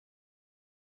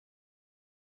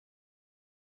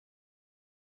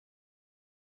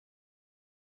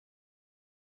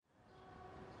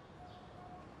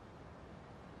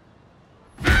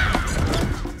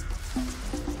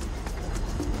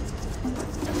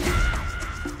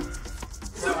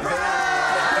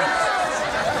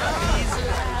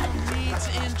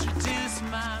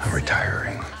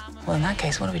Well, in that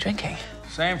case, what are we drinking?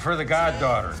 Same for the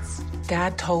goddaughter.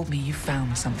 Dad told me you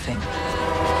found something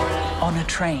on a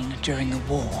train during the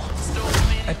war.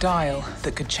 A dial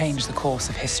that could change the course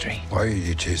of history. Why are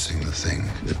you chasing the thing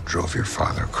that drove your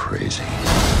father crazy?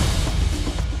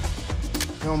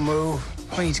 Don't move.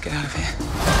 We need to get out of here.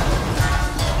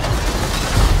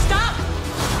 Stop!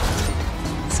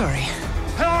 Sorry.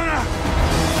 Helena!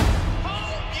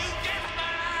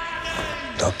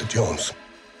 Dr. Jones,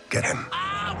 get him.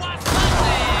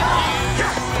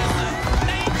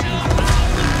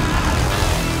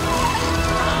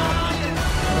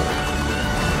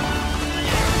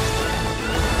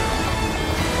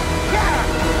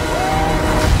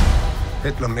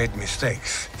 Hitler made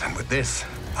mistakes, and with this,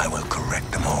 I will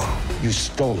correct them all. You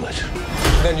stole it.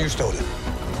 Then you stole it.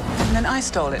 And then I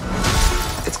stole it.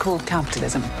 It's called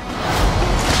capitalism.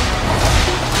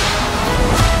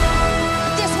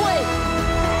 This way!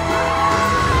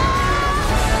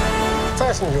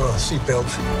 Fasten your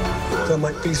seatbelts. There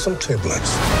might be some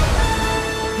turbulence.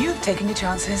 You've taken your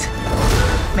chances,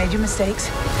 made your mistakes,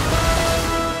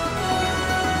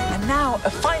 and now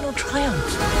a final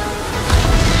triumph.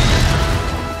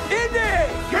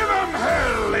 Give him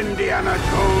hell, Indiana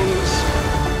Jones!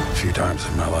 A few times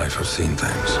in my life, I've seen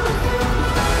things.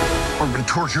 I've been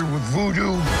tortured with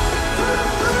voodoo.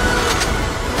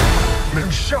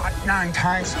 Been shot 9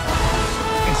 times,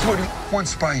 including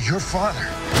once by your father.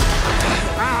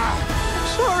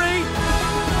 Sorry!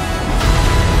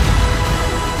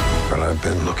 But I've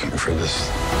been looking for this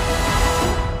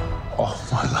all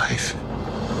my life.